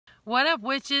What up,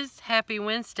 witches? Happy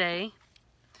Wednesday.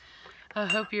 I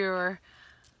hope your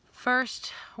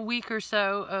first week or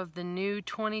so of the new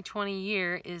 2020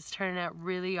 year is turning out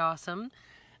really awesome.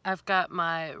 I've got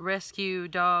my rescue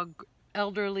dog,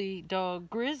 elderly dog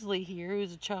Grizzly here,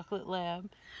 who's a chocolate lab.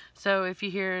 So if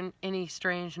you hear any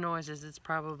strange noises, it's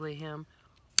probably him.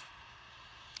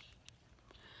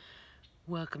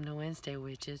 Welcome to Wednesday,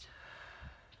 witches.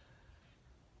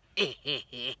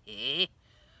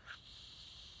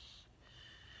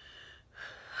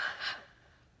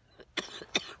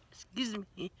 Excuse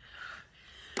me.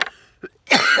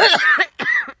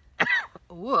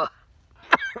 Whoa.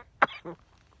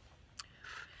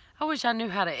 I wish I knew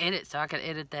how to edit so I could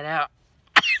edit that out.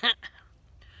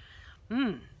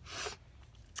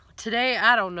 Today,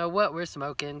 I don't know what we're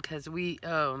smoking because we,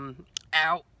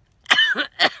 out.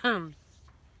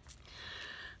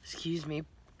 Excuse me.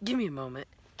 Give me a moment.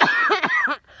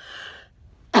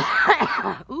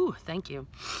 Ooh, thank you.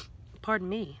 Pardon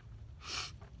me.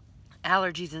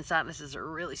 Allergies and sinuses are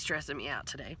really stressing me out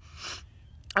today.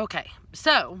 Okay,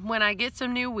 so when I get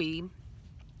some new weed,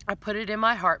 I put it in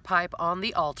my heart pipe on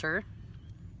the altar.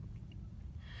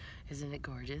 Isn't it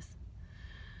gorgeous?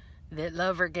 That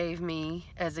lover gave me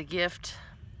as a gift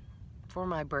for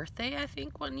my birthday, I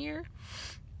think, one year.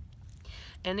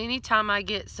 And anytime I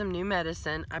get some new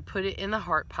medicine, I put it in the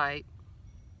heart pipe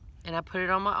and I put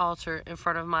it on my altar in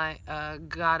front of my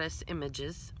goddess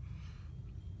images.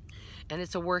 And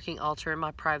it's a working altar in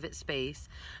my private space.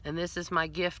 And this is my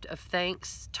gift of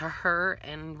thanks to her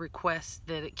and request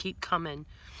that it keep coming.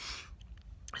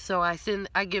 So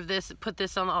put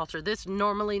this on the altar. This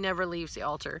normally never leaves the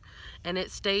altar. And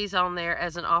it stays on there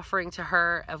as an offering to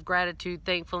her of gratitude,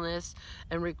 thankfulness,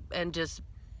 and just,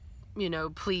 you know,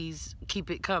 please keep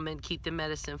it coming, keep the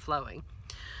medicine flowing.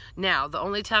 Now, the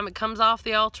only time it comes off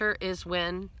the altar is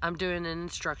when I'm doing an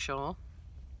instructional.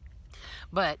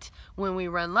 But when we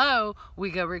run low, we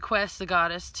go request the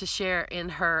goddess to share in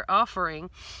her offering.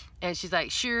 And she's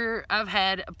like, sure, I've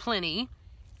had plenty.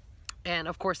 And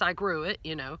of course I grew it,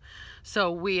 you know.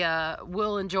 So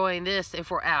we'll enjoy this if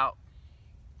we're out.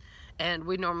 And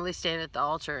we normally stand at the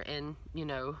altar and, you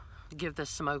know, give the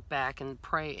smoke back and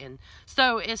pray. And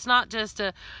so it's not just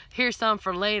a, here's some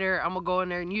for later, I'm gonna go in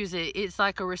there and use it. It's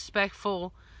like a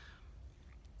respectful,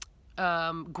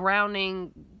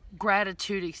 grounding,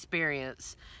 gratitude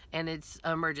experience, and it's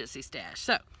emergency stash.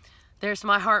 So there's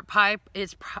my heart pipe.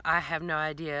 I have no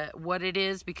idea what it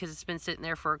is because it's been sitting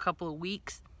there for a couple of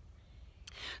weeks.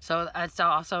 So that's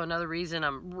also another reason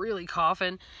I'm really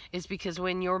coughing, is because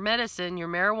when your medicine, your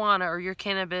marijuana or your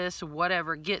cannabis,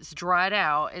 whatever, gets dried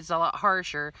out, it's a lot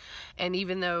harsher. And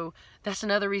even though that's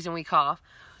another reason we cough,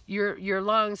 your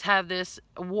lungs have this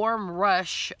warm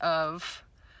rush of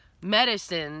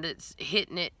medicine that's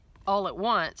hitting it all at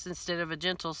once instead of a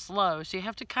gentle slow. So you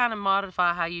have to kind of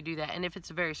modify how you do that. And if it's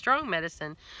a very strong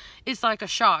medicine, it's like a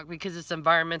shock because it's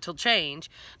environmental change,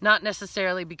 not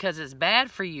necessarily because it's bad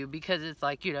for you, because it's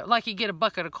like, you know, like you get a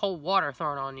bucket of cold water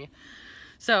thrown on you.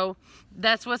 So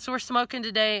that's what we're smoking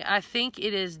today. I think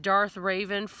it is Darth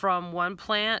Raven from one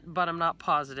plant, but I'm not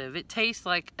positive. It tastes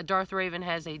like a Darth Raven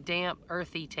has a damp,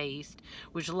 earthy taste,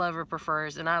 which Lover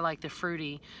prefers, and I like the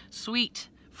fruity, sweet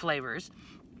flavors.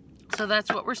 So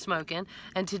that's what we're smoking.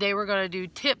 And today we're going to do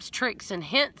tips, tricks, and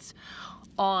hints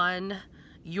on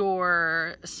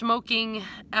your smoking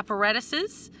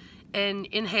apparatuses and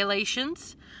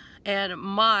inhalations, and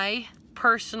my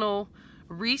personal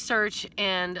research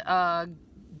and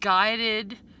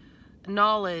guided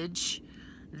knowledge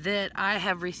that I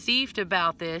have received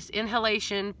about this.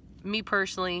 Inhalation, me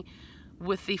personally,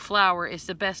 with the flower is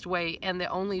the best way and the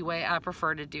only way I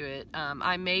prefer to do it.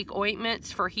 I make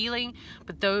ointments for healing,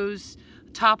 but those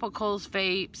topicals,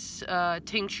 vapes,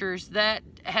 tinctures, that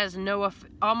has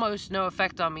almost no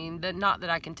effect on me, not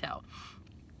that I can tell.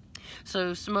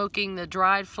 So smoking the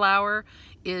dried flower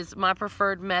is my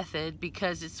preferred method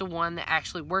because it's the one that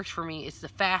actually works for me. It's the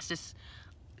fastest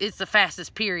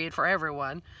period for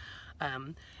everyone.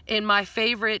 And my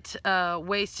favorite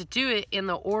ways to do it in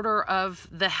the order of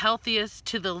the healthiest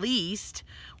to the least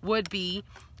would be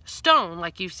stone.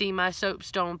 Like you see my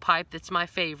soapstone pipe, that's my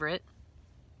favorite.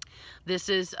 This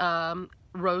is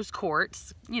rose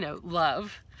quartz, you know,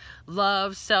 love.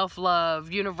 Love,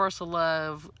 self-love, universal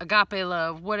love, agape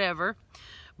love, whatever.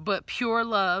 But pure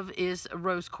love is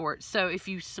rose quartz. So if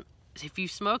you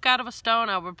smoke out of a stone,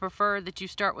 I would prefer that you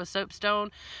start with soapstone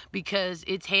because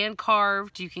it's hand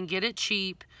carved. You can get it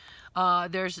cheap.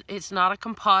 It's not a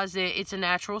composite. It's a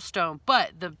natural stone.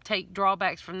 But the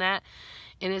drawbacks from that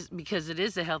and it's because it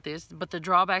is the healthiest, but the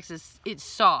drawbacks is it's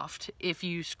soft. If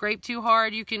you scrape too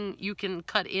hard, you can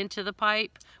cut into the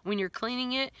pipe when you're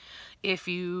cleaning it. If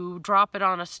you drop it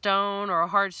on a stone or a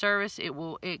hard surface,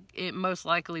 it most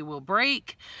likely will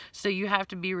break. So you have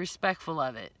to be respectful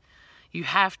of it. You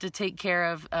have to take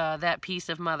care of that piece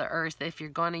of Mother Earth if you're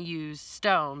going to use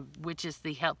stone, which is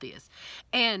the healthiest.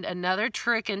 And another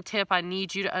trick and tip I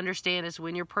need you to understand is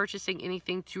when you're purchasing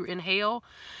anything to inhale,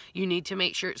 you need to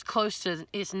make sure it's close to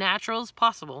as natural as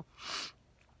possible.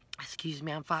 Excuse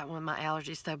me, I'm fighting with my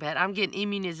allergies so bad. I'm getting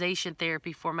immunization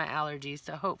therapy for my allergies,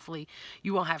 so hopefully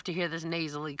you won't have to hear this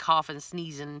nasally coughing,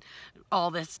 sneezing, all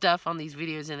that stuff on these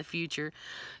videos in the future.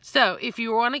 So if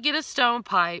you want to get a stone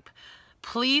pipe,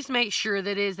 please make sure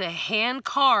that it is a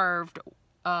hand-carved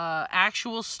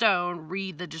actual stone.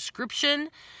 Read the description,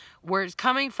 where it's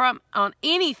coming from on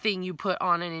anything you put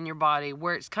on it in your body,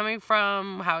 where it's coming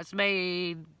from, how it's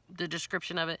made, the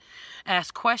description of it.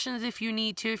 Ask questions if you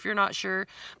need to, if you're not sure,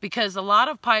 because a lot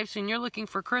of pipes, when you're looking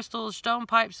for crystals, stone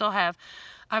pipes, they'll have,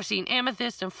 I've seen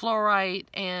amethyst and fluorite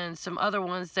and some other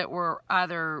ones that were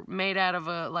either made out of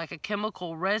like a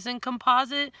chemical resin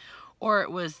composite, or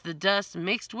it was the dust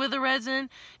mixed with the resin,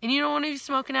 and you don't want to be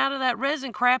smoking out of that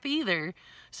resin crap either.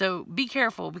 So be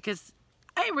careful, because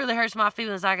it really hurts my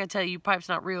feelings. I can tell you pipe's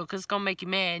not real, because it's going to make you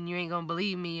mad, and you ain't going to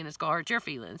believe me, and it's going to hurt your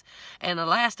feelings. And the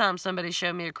last time somebody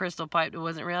showed me a crystal pipe that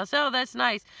wasn't real, I said, oh, that's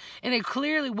nice. And it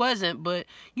clearly wasn't, but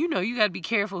you know, you got to be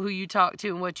careful who you talk to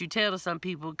and what you tell to some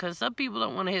people, because some people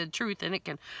don't want to hear the truth, and it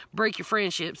can break your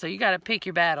friendship. So you got to pick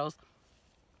your battles.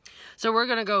 So we're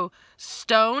going to go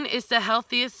stone is the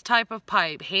healthiest type of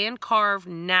pipe. Hand-carved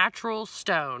natural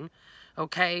stone.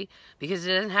 Okay? Because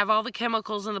it doesn't have all the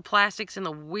chemicals and the plastics and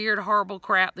the weird, horrible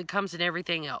crap that comes in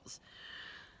everything else.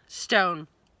 Stone.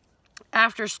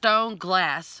 After stone,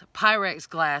 glass. Pyrex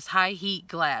glass. High heat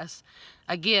glass.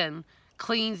 Again,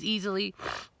 cleans easily.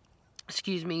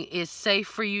 Excuse me. Is safe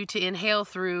for you to inhale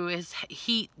through. Is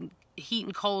heat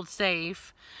and cold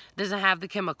safe. Doesn't have the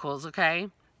chemicals. Okay?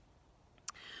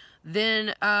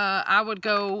 Then I would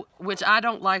go, which I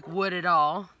don't like wood at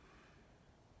all.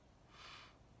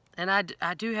 And I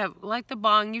do have, like the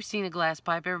bong, you've seen a glass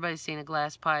pipe. Everybody's seen a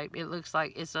glass pipe. It looks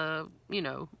like it's a, you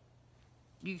know,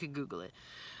 you could Google it.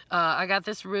 I got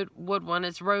this wood one.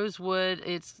 It's rosewood.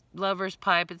 It's lover's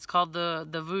pipe. It's called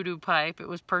the voodoo pipe. It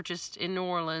was purchased in New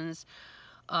Orleans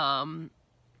through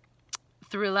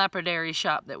a lapidary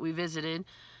shop that we visited.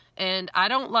 And I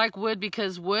don't like wood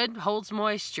because wood holds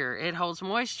moisture. It holds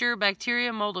moisture,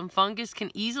 bacteria, mold, and fungus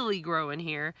can easily grow in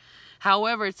here.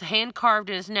 However, it's hand-carved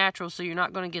and it's natural, so you're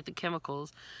not going to get the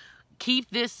chemicals. Keep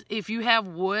this, if you have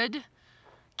wood,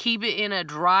 keep it in a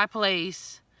dry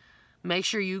place. Make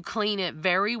sure you clean it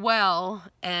very well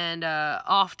and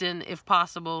often if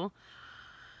possible.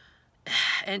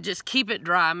 And just keep it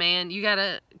dry, man. You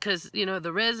gotta, because, you know,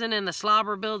 the resin and the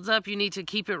slobber builds up. You need to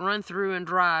keep it run through and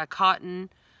dry. Cotton.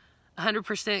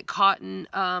 100% cotton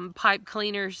pipe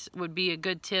cleaners would be a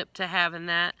good tip to have in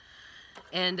that.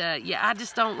 And yeah, I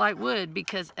just don't like wood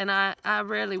because, and I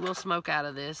rarely will smoke out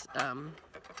of this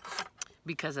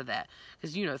because of that.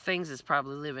 Because, you know, things is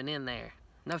probably living in there.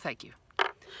 No thank you.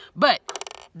 But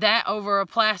that over a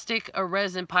plastic or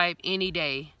resin pipe any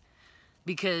day.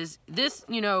 Because this,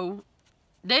 you know,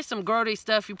 there's some grody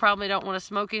stuff you probably don't want to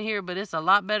smoke in here, but it's a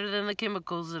lot better than the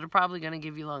chemicals that are probably going to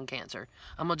give you lung cancer.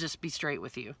 I'm going to just be straight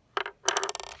with you.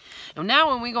 And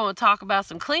now when we're going to talk about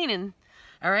some cleaning,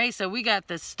 all right, so we got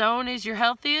the stone is your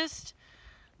healthiest,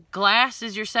 glass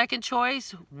is your second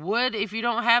choice, wood, if you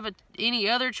don't have any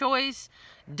other choice,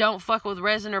 don't fuck with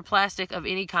resin or plastic of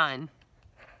any kind.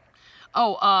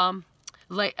 Oh,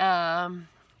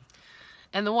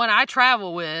 and the one I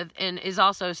travel with and is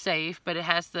also safe, but it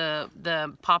has the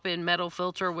pop-in metal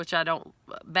filter, which I don't,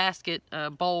 basket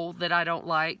bowl that I don't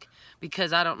like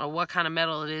because I don't know what kind of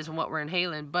metal it is and what we're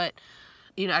inhaling. But,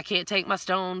 you know, I can't take my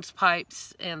stones,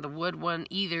 pipes, and the wood one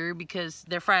either because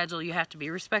they're fragile. You have to be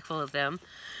respectful of them.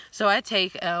 So I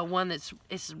take one that's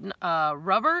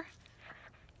rubber,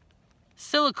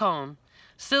 silicone.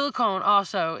 Silicone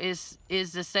also is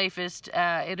the safest.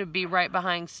 It'll be right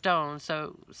behind stone,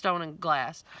 so stone and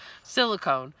glass.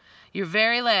 Silicone. Your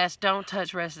very last, don't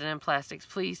touch resin and plastics.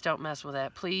 Please don't mess with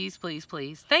that. Please, please,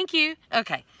 please. Thank you.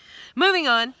 Okay, moving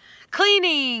on.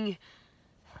 Cleaning.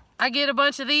 I get a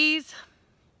bunch of these.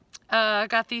 I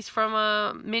got these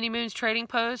from Mini Moon's Trading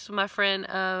Post. My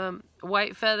friend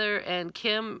White Feather and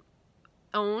Kim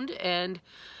owned, and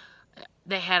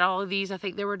they had all of these. I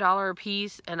think they were $1 a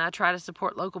piece, and I try to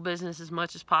support local business as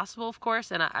much as possible, of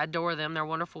course, and I adore them. They're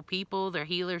wonderful people. They're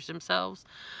healers themselves.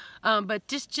 But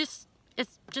it's just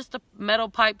a metal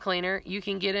pipe cleaner. You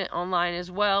can get it online as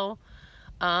well.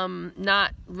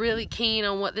 Not really keen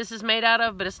on what this is made out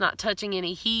of, but it's not touching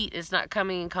any heat. It's not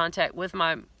coming in contact with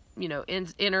my, you know,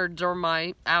 innards or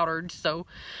my outards. So,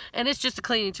 and it's just a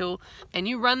cleaning tool. And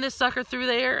you run this sucker through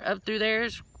there, up through there,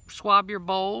 swab your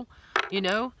bowl, you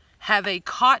know, have a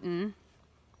cotton,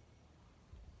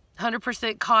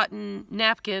 100% cotton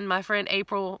napkin. My friend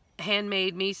April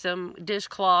handmade me some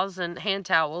dishcloths and hand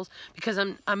towels because I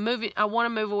want to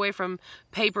move away from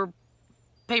paper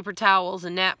towels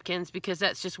and napkins because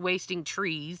that's just wasting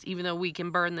trees, even though we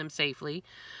can burn them safely.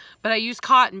 But I use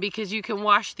cotton because you can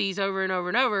wash these over and over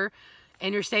and over,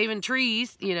 and you're saving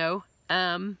trees, you know.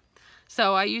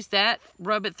 So I use that,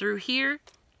 rub it through here.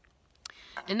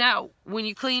 And now, when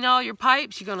you clean all your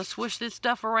pipes, you're going to swish this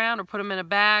stuff around or put them in a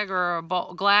bag or a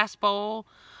glass bowl.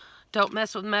 Don't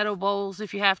mess with metal bowls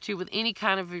if you have to, with any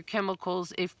kind of your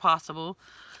chemicals if possible.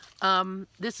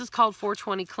 This is called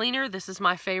 420 cleaner. This is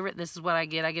my favorite. This is what I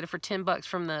get. I get it for 10 bucks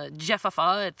from the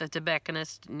Jeffafa at the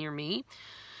tobacconist near me.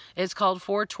 It's called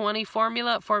 420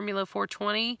 formula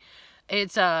 420.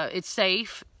 It's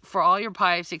safe for all your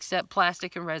pipes except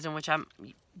plastic and resin, which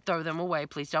throw them away.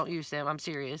 Please don't use them. I'm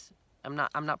serious. I'm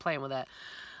not playing with that.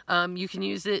 You can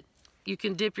use it. You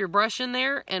can dip your brush in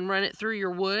there and run it through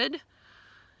your wood.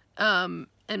 And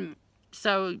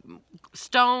so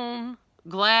stone,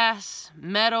 glass,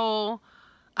 metal.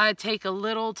 I take a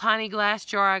little tiny glass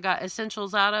jar I got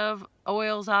essentials out of,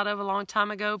 oils out of a long time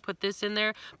ago, put this in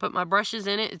there, put my brushes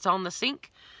in it. It's on the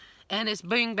sink, and it's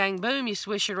boom, bang, boom. You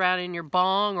swish it around in your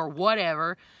bong or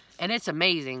whatever, and it's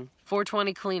amazing.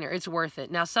 420 cleaner, it's worth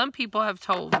it. Now, some people have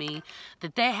told me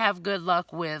that they have good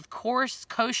luck with coarse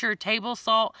kosher table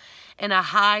salt and a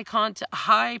high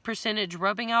percentage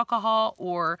rubbing alcohol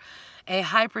or a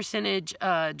high percentage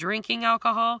drinking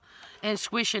alcohol and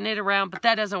squishing it around, but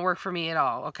that doesn't work for me at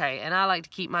all, okay? And I like to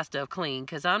keep my stuff clean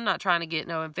because I'm not trying to get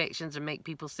no infections and make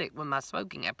people sick with my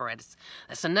smoking apparatus.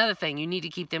 That's another thing. You need to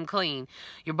keep them clean.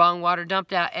 Your bong water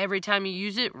dumped out every time you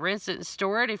use it. Rinse it and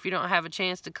store it if you don't have a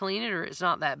chance to clean it or it's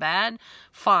not that bad.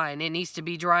 Fine. It needs to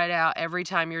be dried out every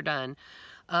time you're done.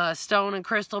 Stone and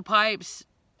crystal pipes,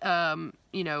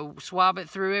 you know, swab it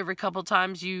through every couple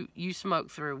times you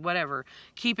smoke through, whatever.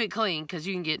 Keep it clean because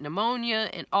you can get pneumonia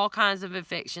and all kinds of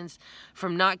infections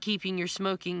from not keeping your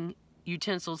smoking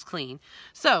utensils clean.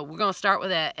 So we're going to start with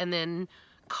that. And then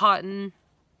cotton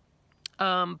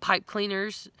pipe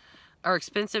cleaners are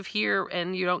expensive here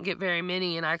and you don't get very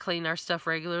many, and I clean our stuff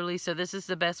regularly, so this is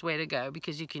the best way to go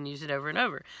because you can use it over and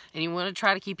over. And you want to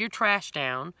try to keep your trash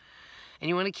down, and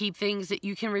you want to keep things that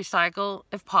you can recycle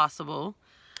if possible.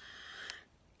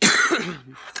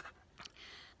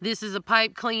 This is a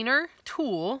pipe cleaner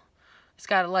tool. It's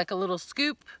got like a little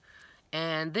scoop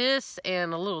and this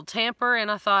and a little tamper,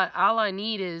 and I thought all I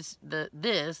need is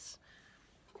this,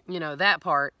 you know, that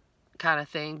part kind of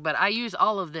thing. But I use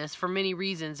all of this for many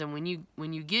reasons, and when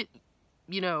you get,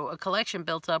 you know, a collection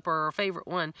built up or a favorite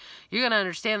one, you're gonna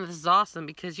understand that this is awesome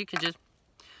because you can just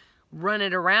run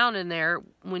it around in there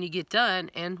when you get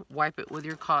done and wipe it with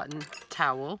your cotton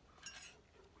towel.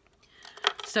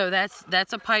 So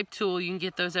that's a pipe tool. You can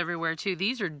get those everywhere too.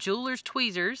 These are jeweler's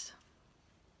tweezers,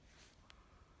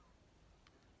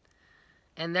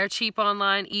 and they're cheap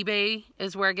online. eBay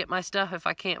is where I get my stuff if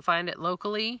I can't find it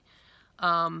locally.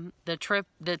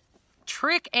 The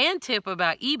trick and tip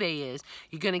about eBay is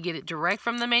you're going to get it direct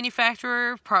from the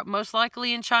manufacturer, most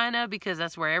likely in China, because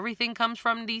that's where everything comes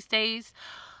from these days.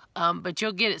 But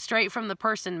you'll get it straight from the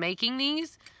person making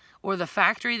these or the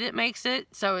factory that makes it.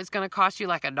 So it's going to cost you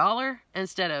like $1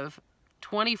 instead of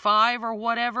 $25 or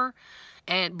whatever.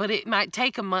 But it might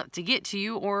take a month to get to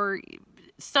you, or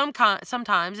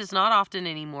sometimes, it's not often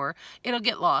anymore, it'll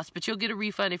get lost, but you'll get a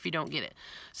refund if you don't get it.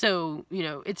 So, you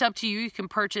know, it's up to you. You can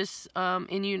purchase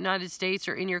in the United States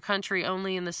or in your country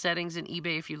only in the settings in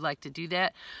eBay if you'd like to do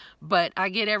that. But I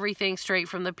get everything straight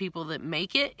from the people that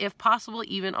make it, if possible,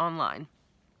 even online.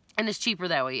 And it's cheaper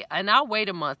that way. And I'll wait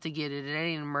a month to get it. It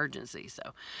ain't an emergency.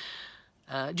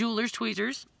 So, jeweler's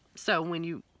tweezers. So when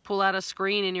you pull out a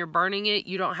screen and you're burning it,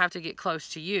 you don't have to get close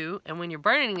to you. And when you're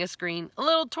burning a screen, a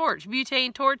little torch,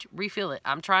 butane torch, refill it.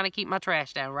 I'm trying to keep my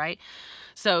trash down, right?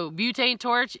 So butane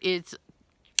torch, it's,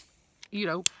 you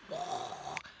know,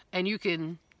 and you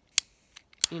can,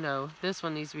 you know, this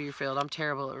one needs to be refilled. I'm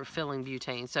terrible at refilling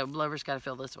butane, so Blover's got to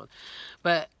fill this one.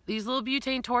 But these little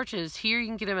butane torches here, you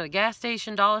can get them at a gas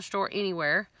station, dollar store,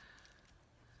 anywhere.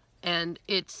 And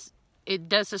it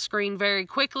does the screen very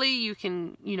quickly. You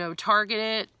can, you know, target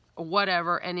it or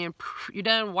whatever, and then you're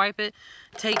done. Wipe it.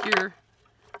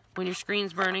 When your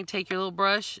screen's burning, take your little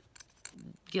brush,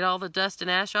 get all the dust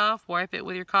and ash off, wipe it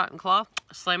with your cotton cloth,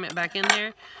 slam it back in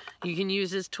there. You can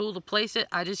use this tool to place it.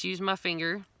 I just use my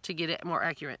finger to get it more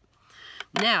accurate.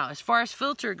 Now, as far as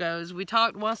filter goes, we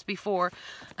talked once before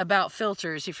about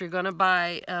filters. If you're going to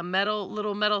buy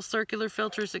little metal circular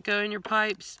filters that go in your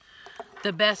pipes,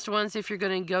 the best ones, if you're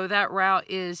going to go that route,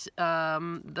 is I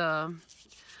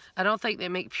don't think they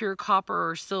make pure copper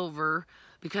or silver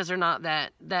because they're not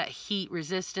that heat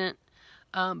resistant.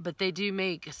 But they do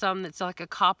make some that's like a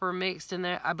copper mixed in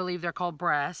there. I believe they're called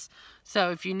brass.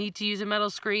 So if you need to use a metal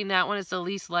screen, that one is the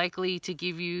least likely to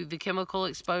give you the chemical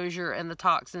exposure and the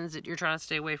toxins that you're trying to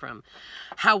stay away from.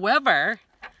 However,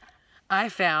 I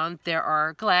found there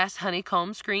are glass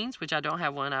honeycomb screens, which I don't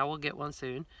have one. I will get one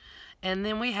soon. And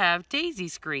then we have daisy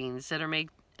screens that are made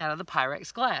out of the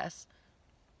Pyrex glass.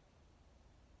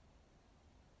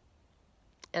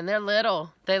 And they're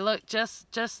little. They look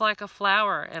just like a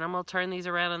flower. And I'm going to turn these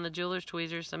around on the jeweler's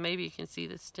tweezers so maybe you can see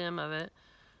the stem of it.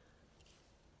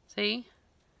 See?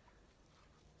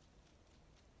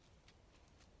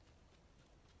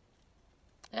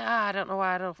 I don't know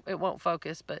why it won't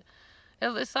focus, but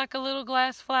it's like a little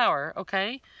glass flower,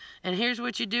 okay? And here's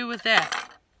what you do with that.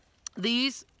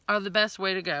 These are the best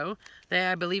way to go.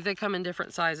 I believe they come in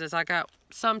different sizes. I got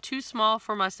some too small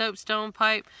for my soapstone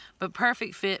pipe, but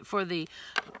perfect fit for the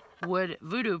wood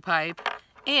voodoo pipe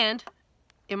and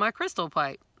in my crystal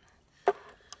pipe.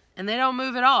 And they don't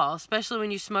move at all, especially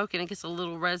when you smoke and it gets a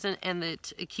little resin, and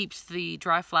it keeps the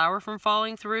dry flower from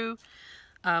falling through.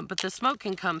 But the smoke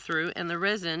can come through and the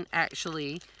resin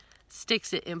actually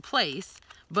sticks it in place.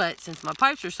 But since my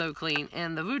pipes are so clean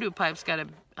and the voodoo pipe's got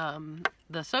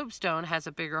the soapstone has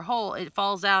a bigger hole, it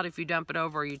falls out if you dump it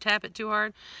over or you tap it too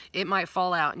hard. It might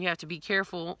fall out, and you have to be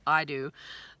careful, I do,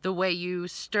 the way you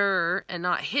stir and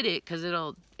not hit it, because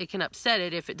it can upset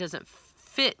it if it doesn't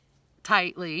fit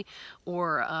tightly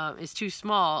or is too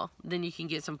small. Then you can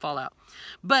get some fallout.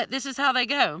 But this is how they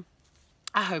go.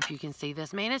 I hope you can see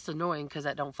this. Man, it's annoying because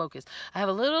that don't focus. I have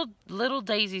a little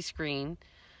daisy screen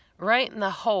right in the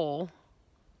hole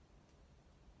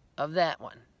of that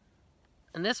one.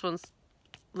 And this one's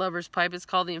lover's pipe. It's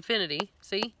called the Infinity.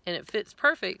 See? And it fits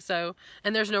perfect. So,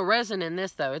 and there's no resin in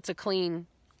this though. It's a clean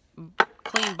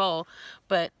bowl.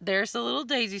 But there's the little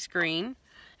daisy screen.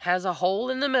 Has a hole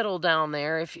in the middle down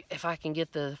there if I can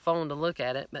get the phone to look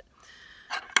at it. But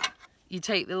you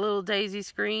take the little daisy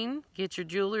screen, get your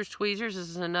jeweler's tweezers. This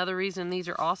is another reason these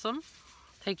are awesome.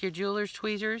 Take your jeweler's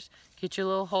tweezers, get your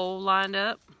little hole lined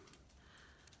up,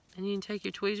 and you can take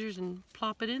your tweezers and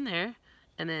plop it in there,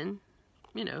 and then,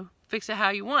 you know, fix it how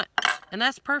you want. And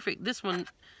that's perfect. This one,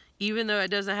 even though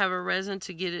it doesn't have a resin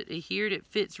to get it adhered, it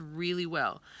fits really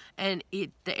well. And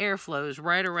the air flows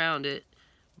right around it,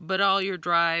 but all your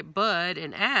dry bud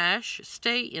and ash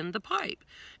stay in the pipe.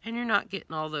 And you're not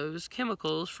getting all those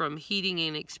chemicals from heating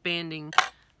and expanding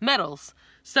metals.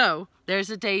 So there's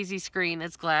a daisy screen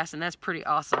that's glass, and that's pretty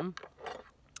awesome.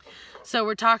 So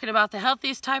we're talking about the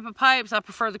healthiest type of pipes. I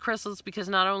prefer the crystals because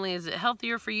not only is it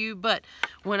healthier for you, but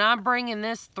when I'm bringing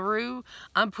this through,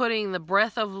 I'm putting the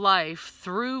breath of life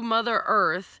through Mother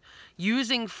Earth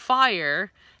using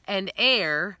fire and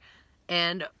air,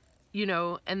 and, you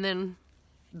know, and then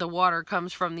the water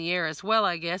comes from the air as well,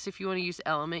 I guess. If you want to use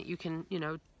element, you can, you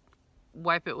know,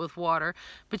 wipe it with water.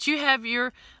 But you have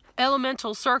your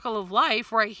elemental circle of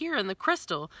life right here in the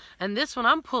crystal. And this one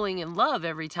I'm pulling in love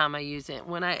every time I use it.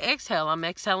 When I exhale, I'm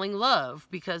exhaling love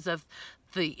because of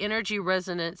the energy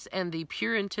resonance and the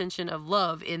pure intention of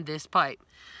love in this pipe.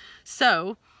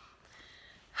 So,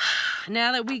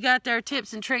 now that we got our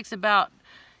tips and tricks about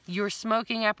your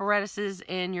smoking apparatuses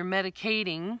and your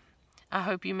medicating, I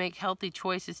hope you make healthy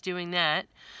choices doing that.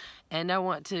 And I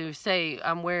want to say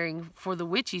I'm wearing, for the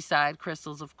witchy side,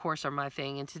 crystals of course are my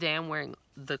thing. And today I'm wearing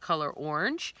the color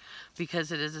orange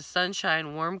because it is a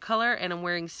sunshine warm color. And I'm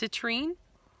wearing citrine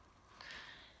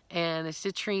and the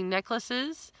citrine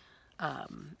necklaces.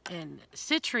 And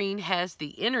citrine has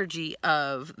the energy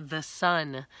of the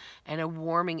sun and a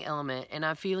warming element. And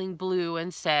I'm feeling blue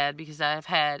and sad because I've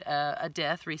had a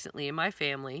death recently in my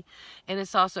family. And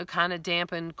it's also kind of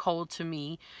damp and cold to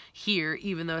me here,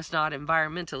 even though it's not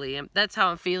environmentally. And that's how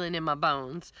I'm feeling in my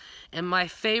bones. And my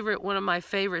favorite, one of my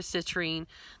favorite citrine,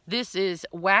 this is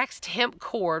waxed hemp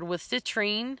cord with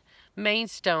citrine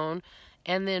mainstone,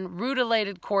 and then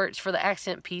rutilated quartz for the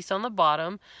accent piece on the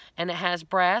bottom, and it has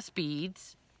brass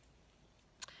beads.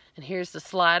 And here's the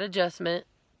slide adjustment.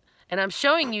 And I'm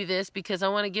showing you this because I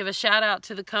want to give a shout out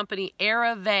to the company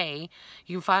Aravay.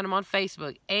 You can find them on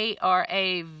Facebook, Aravay,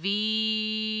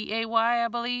 I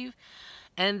believe.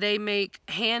 And they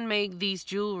handmade these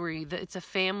jewelry. It's a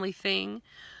family thing,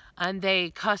 and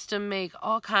they custom make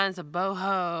all kinds of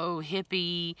boho,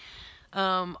 hippie,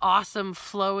 awesome,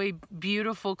 flowy,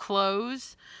 beautiful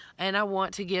clothes. And I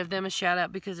want to give them a shout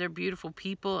out because they're beautiful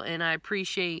people and I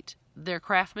appreciate their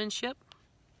craftsmanship.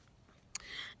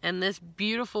 And this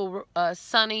beautiful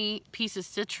sunny piece of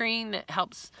citrine that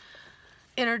helps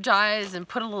energize and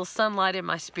put a little sunlight in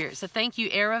my spirit. So thank you,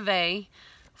 Erave,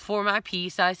 for my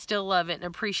piece. I still love it and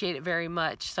appreciate it very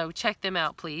much. So check them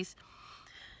out, please.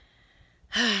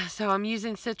 So I'm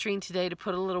using citrine today to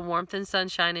put a little warmth and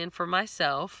sunshine in for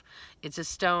myself. It's a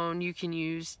stone you can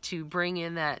use to bring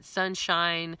in that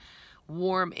sunshine,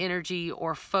 warm energy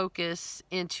or focus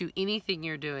into anything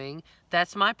you're doing.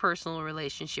 That's my personal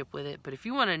relationship with it. But if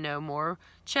you want to know more,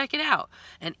 check it out.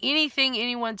 And anything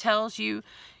anyone tells you,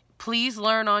 please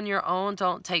learn on your own.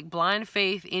 Don't take blind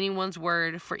faith, anyone's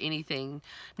word for anything.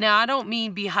 Now, I don't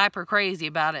mean be hyper crazy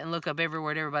about it and look up every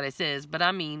word everybody says, but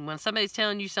I mean when somebody's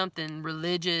telling you something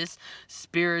religious,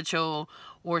 spiritual,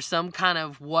 or some kind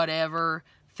of whatever,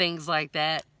 things like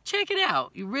that, check it out.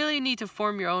 You really need to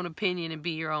form your own opinion and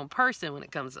be your own person when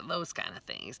it comes to those kind of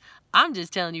things. I'm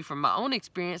just telling you from my own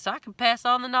experience so I can pass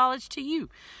on the knowledge to you.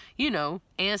 You know,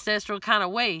 ancestral kind of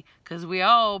way, because we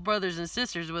all brothers and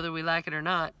sisters whether we like it or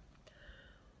not.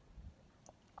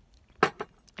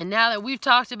 And now that we've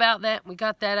talked about that, we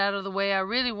got that out of the way, I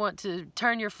really want to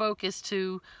turn your focus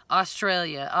to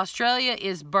Australia. Australia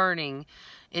is burning.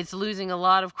 It's losing a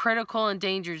lot of critical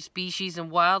endangered species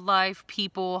and wildlife,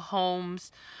 people,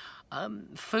 homes,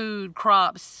 food,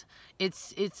 crops.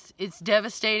 It's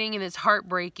devastating and it's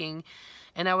heartbreaking.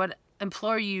 And I would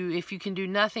implore you, if you can do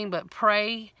nothing but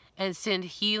pray and send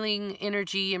healing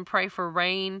energy and pray for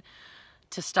rain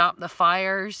to stop the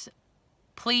fires,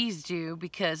 please do,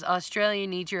 because Australia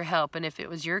needs your help. And if it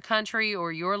was your country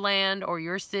or your land or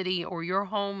your city or your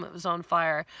home that was on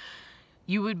fire,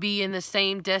 you would be in the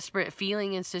same desperate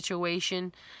feeling and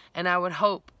situation. And I would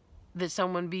hope that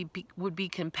someone would be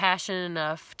compassionate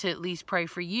enough to at least pray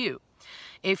for you.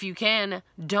 If you can,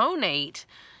 donate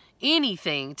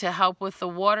anything to help with the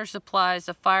water supplies,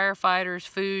 the firefighters,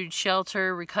 food,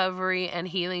 shelter, recovery, and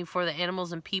healing for the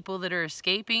animals and people that are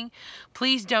escaping.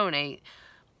 Please donate.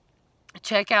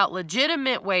 Check out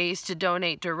legitimate ways to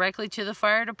donate directly to the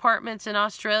fire departments in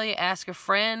Australia. Ask a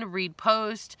friend, read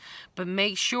posts, but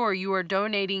make sure you are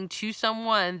donating to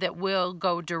someone that will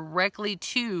go directly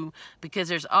to, because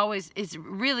there's always, it's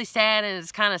really sad and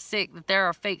it's kind of sick that there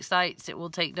are fake sites that will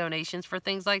take donations for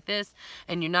things like this,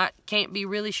 and can't be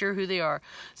really sure who they are.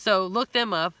 So look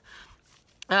them up.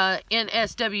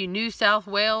 NSW New South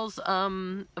Wales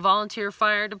Volunteer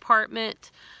Fire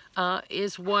Department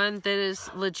is one that is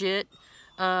legit.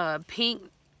 Pink,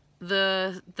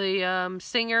 the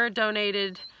singer,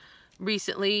 donated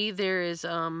recently. There is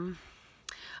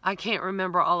I can't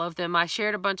remember all of them. I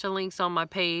shared a bunch of links on my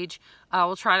page. I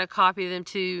will try to copy them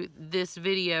to this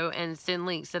video and send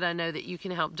links that I know that you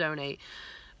can help donate.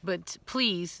 But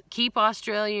please keep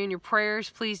Australia in your prayers.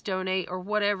 Please donate or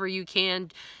whatever you can.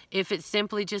 If it's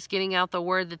simply just getting out the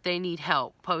word that they need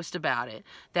help, post about it.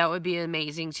 That would be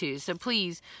amazing too. So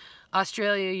please,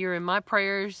 Australia, you're in my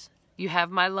prayers. You have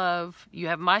my love. You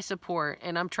have my support.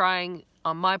 And I'm trying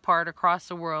on my part across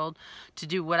the world to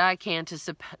do what I can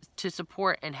to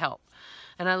support and help.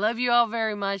 And I love you all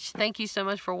very much. Thank you so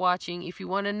much for watching. If you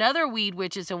want another Weed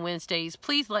Witches and Wednesdays,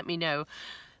 please let me know.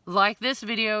 Like this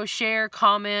video, share,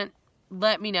 comment,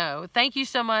 let me know. Thank you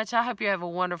so much. I hope you have a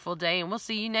wonderful day, and we'll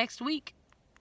see you next week.